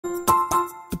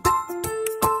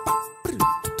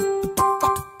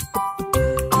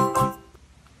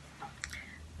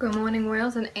Good morning,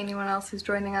 Royals, and anyone else who's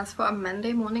joining us for a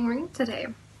Monday morning read today.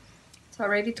 So I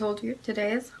already told you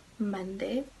today is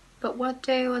Monday, but what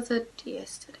day was it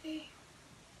yesterday?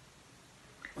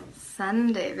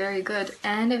 Sunday, very good.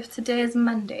 And if today is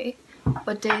Monday,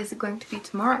 what day is it going to be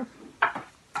tomorrow?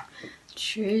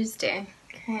 Tuesday.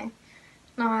 Okay.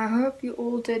 Now I hope you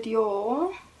all did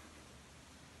your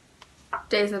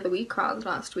days of the week cards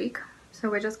last week. So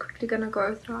we're just quickly going to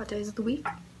go through our days of the week.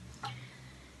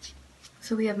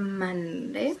 So we have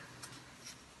Monday,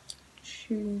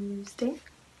 Tuesday,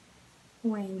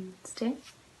 Wednesday,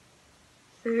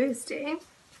 Thursday,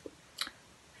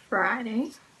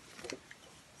 Friday,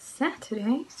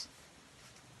 Saturday,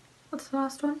 what's the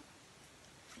last one?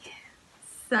 Yeah,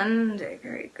 Sunday,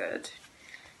 very good.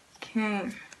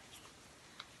 Okay,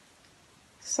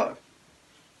 so,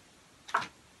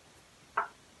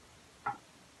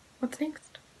 what's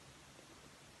next?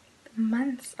 The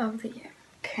months of the year.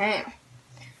 Okay.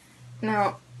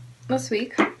 Now, this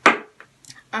week,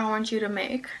 I want you to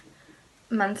make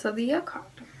months of the year card.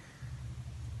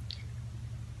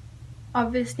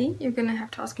 Obviously, you're going to have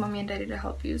to ask mommy and daddy to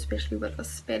help you, especially with the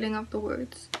spelling of the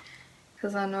words,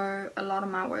 because I know a lot of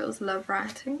my whales love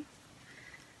writing.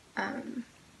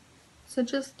 So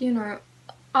just,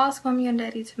 ask mommy and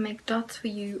daddy to make dots for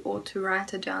you or to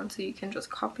write it down so you can just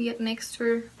copy it next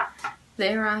to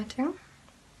their writing.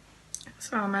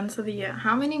 So our months of the year.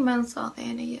 How many months are there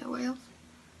in a year, Wales?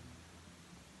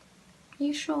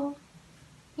 You sure?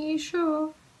 You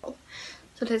sure?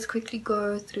 So let's quickly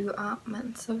go through our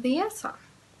months of the year. So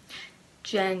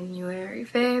January,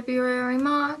 February,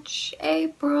 March,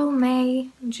 April, May,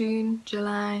 June,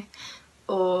 July,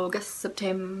 August,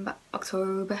 September,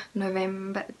 October,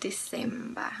 November,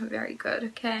 December. Very good.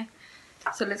 Okay.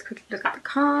 So let's quickly look at the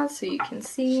cards so you can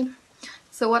see.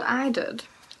 So what I did,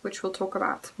 which we'll talk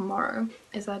about tomorrow,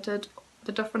 is I did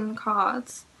the different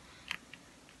cards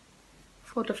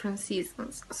for different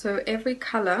seasons. So every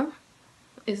color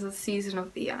is the season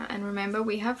of the year, and remember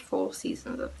we have 4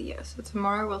 seasons of the year, so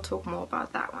tomorrow we'll talk more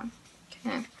about that one.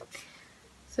 Okay,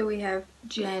 so we have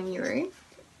January,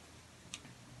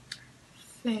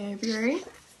 February,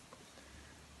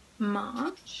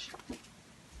 March,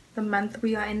 the month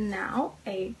we are in now,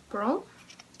 April,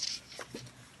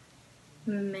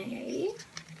 May,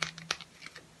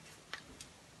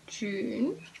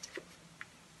 June,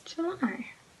 July,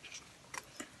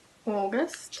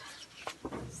 August,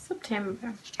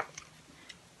 September,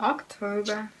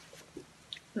 October,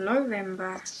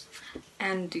 November,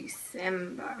 and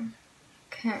December.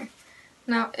 Okay,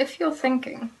 now if you're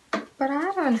thinking, but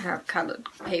I don't have colored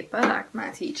paper like my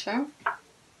teacher,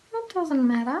 that doesn't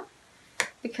matter,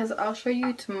 because I'll show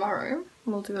you tomorrow.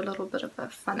 We'll do a little bit of a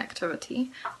fun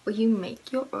activity where you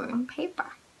make your own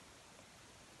paper.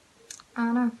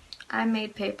 I know, I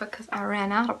made paper because I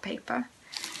ran out of paper.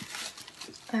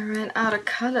 I ran out of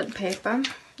colored paper.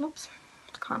 Oops,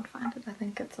 can't find it. I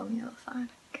think it's on the other side.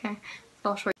 Okay, so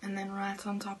I'll show you. And then write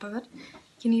on top of it.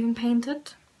 You can even paint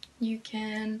it. You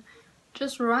can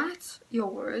just write your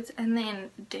words and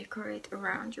then decorate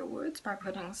around your words by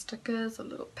putting stickers or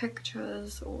little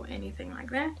pictures or anything like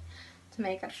that to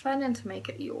make it fun and to make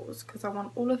it yours, because I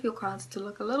want all of your cards to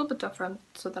look a little bit different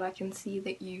so that I can see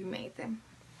that you made them.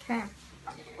 Okay,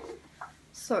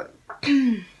 so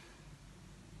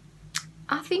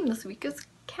our theme this week is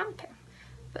camping,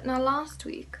 but now last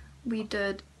week we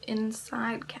did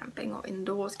inside camping or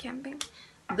indoors camping.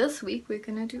 This week we're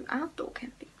going to do outdoor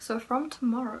camping. So from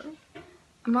tomorrow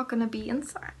I'm not going to be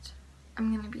inside,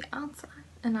 I'm going to be outside,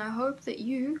 and I hope that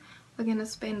you are going to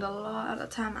spend a lot of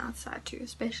time outside too,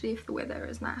 especially if the weather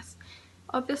is nice.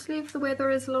 Obviously if the weather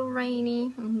is a little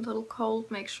rainy and a little cold,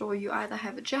 make sure you either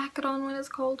have a jacket on when it's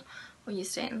cold or you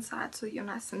stay inside so you're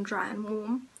nice and dry and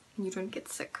warm and you don't get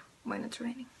sick when it's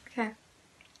raining. Okay,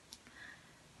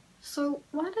 so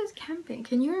what is camping?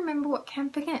 Can you remember what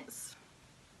camping is?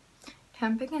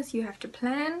 Camping is you have to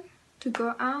plan to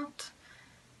go out.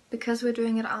 Because we're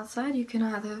doing it outside, you can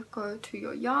either go to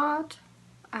your yard,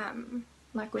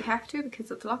 like we have to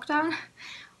because it's lockdown,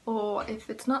 or if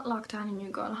it's not lockdown and you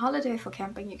go on holiday for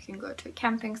camping, you can go to a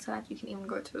camping site. You can even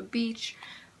go to a beach,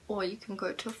 or you can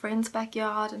go to a friend's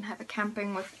backyard and have a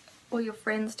camping with all your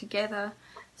friends together.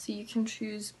 So you can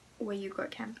choose where you go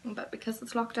camping, but because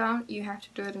it's lockdown you have to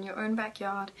do it in your own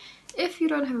backyard. If you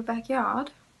don't have a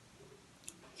backyard,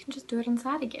 you can just do it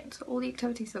inside again. So all the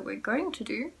activities that we're going to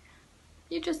do,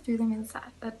 you just do them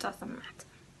inside. That doesn't matter.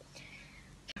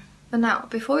 But now,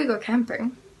 before we go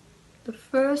camping, the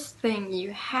first thing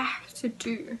you have to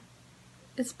do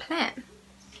is plan.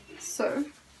 So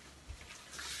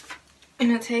I'm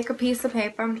going to take a piece of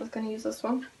paper, I'm just going to use this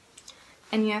one,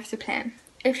 and you have to plan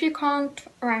if you can't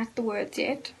write the words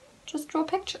yet, just draw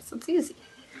pictures. It's easy.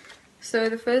 So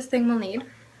the first thing we'll need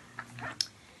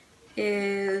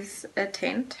is a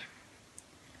tent.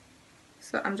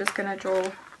 So I'm just gonna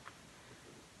draw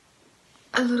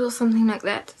a little something like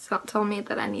that. So tell me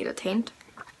that I need a tent.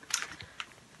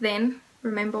 Then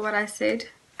remember what I said,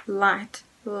 light.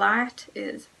 Light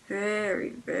is very,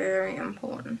 very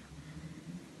important.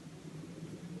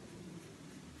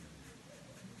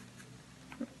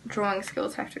 Drawing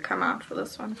skills have to come out for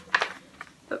this one.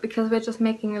 But because we're just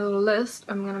making a little list,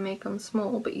 I'm going to make them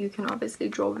small, but you can obviously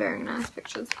draw very nice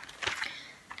pictures.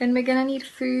 Then we're going to need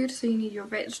food, so you need your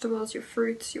vegetables, your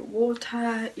fruits, your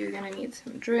water, you're going to need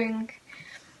some drink.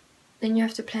 Then you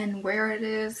have to plan where it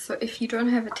is. So if you don't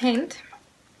have a tent,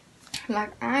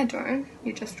 like I don't,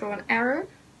 you just draw an arrow.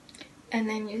 And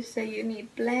then you say you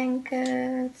need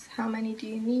blankets, how many do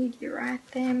you need, you write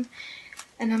them.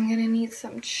 And I'm going to need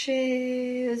some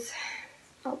chairs.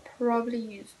 I'll probably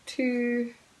use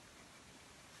 2.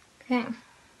 Okay.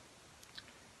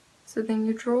 So then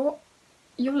you draw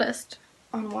your list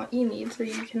on what you need so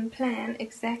you can plan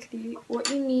exactly what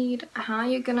you need, how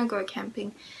you're going to go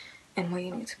camping, and where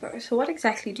you need to go. So what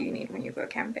exactly do you need when you go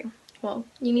camping? Well,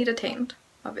 you need a tent,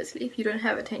 obviously. If you don't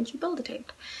have a tent, you build a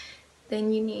tent.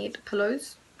 Then you need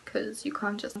pillows, because you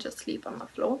can't just sleep on the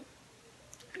floor.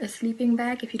 A sleeping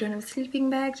bag. If you don't have a sleeping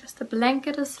bag, just a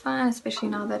blanket is fine, especially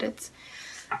now that it's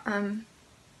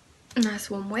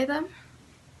nice warm weather.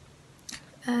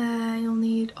 You'll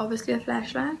need obviously a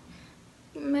flashlight.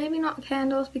 Maybe not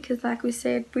candles, because like we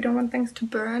said, we don't want things to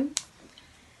burn.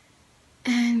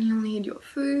 And you'll need your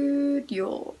food,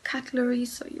 your cutlery,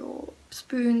 so your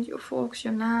spoons, your forks,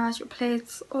 your knives, your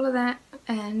plates, all of that.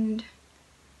 And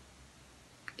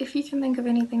if you can think of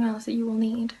anything else that you will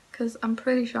need, because I'm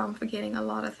pretty sure I'm forgetting a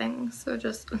lot of things, so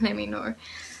just let me know.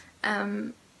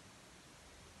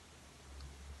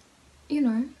 You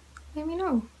know, let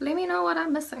me know what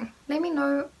I'm missing. Let me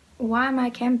know why my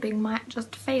camping might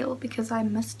just fail because I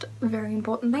missed very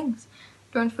important things.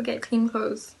 Don't forget clean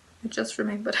clothes. I just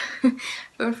remembered.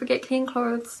 Don't forget clean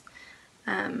clothes,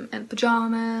 and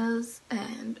pajamas,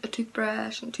 and a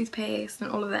toothbrush and toothpaste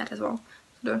and all of that as well.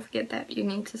 Don't forget that you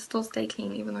need to still stay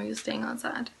clean even though you're staying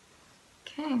outside.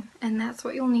 Okay, and that's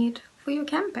what you'll need for your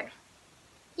camping.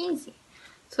 Easy.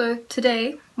 So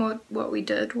today, what we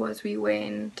did was we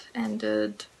went and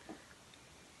did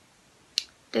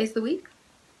days of the week.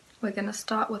 We're going to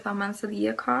start with our months of the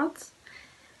year cards.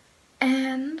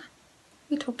 And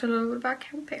we talked a little bit about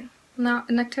camping. Now,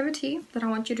 an activity that I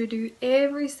want you to do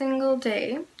every single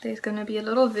day, there's going to be a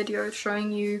little video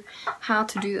showing you how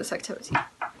to do this activity.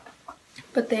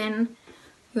 But then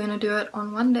we're going to do it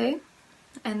on one day,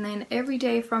 and then every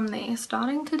day from there,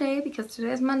 starting today, because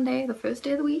today is Monday, the first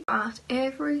day of the week, out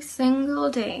every single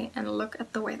day and look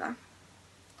at the weather.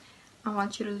 I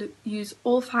want you to use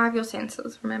all 5 of your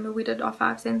senses. Remember, we did our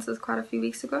 5 senses quite a few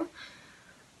weeks ago.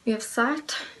 We have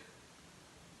sight,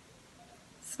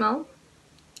 smell,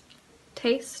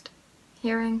 taste,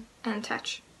 hearing, and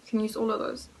touch. You can use all of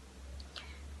those.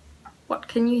 What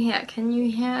can you hear? Can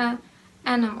you hear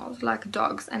animals like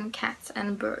dogs and cats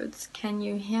and birds? Can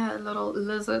you hear little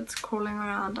lizards crawling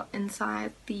around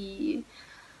inside the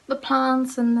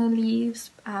plants and the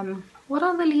leaves? What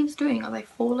are the leaves doing? Are they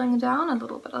falling down a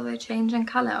little bit? Are they changing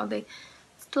color? Are they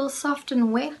still soft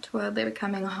and wet, or are they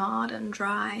becoming hard and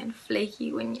dry and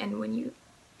flaky when you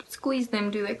squeeze them?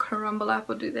 Do they crumble up,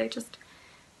 or do they just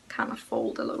kind of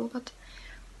fold a little bit?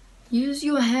 Use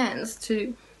your hands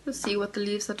to see what the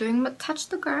leaves are doing, but touch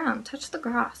the ground, touch the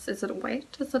grass. Is it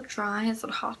wet? Is it dry? Is it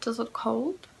hot? Is it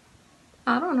cold?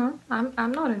 I don't know.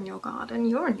 I'm not in your garden.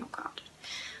 You're in your garden.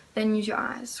 Then use your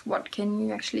eyes. What can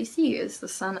you actually see? Is the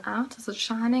sun out? Is it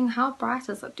shining? How bright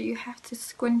is it? Do you have to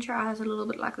squint your eyes a little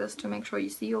bit like this to make sure you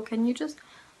see, or can you just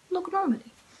look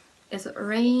normally? Is it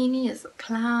rainy? Is it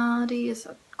cloudy? Is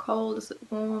it cold? Is it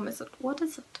warm? What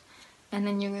is it? And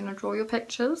then you're going to draw your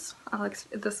pictures.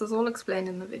 This is all explained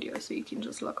in the video, so you can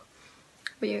just look.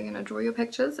 But you're going to draw your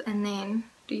pictures and then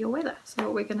do your weather.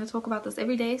 So we're going to talk about this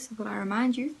every day, so that I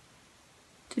remind you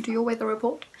to do your weather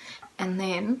report. And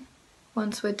then,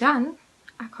 once we're done,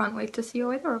 I can't wait to see your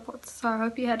weather reports. So I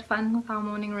hope you had fun with our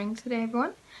morning ring today,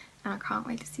 everyone. And I can't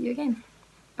wait to see you again.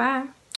 Bye!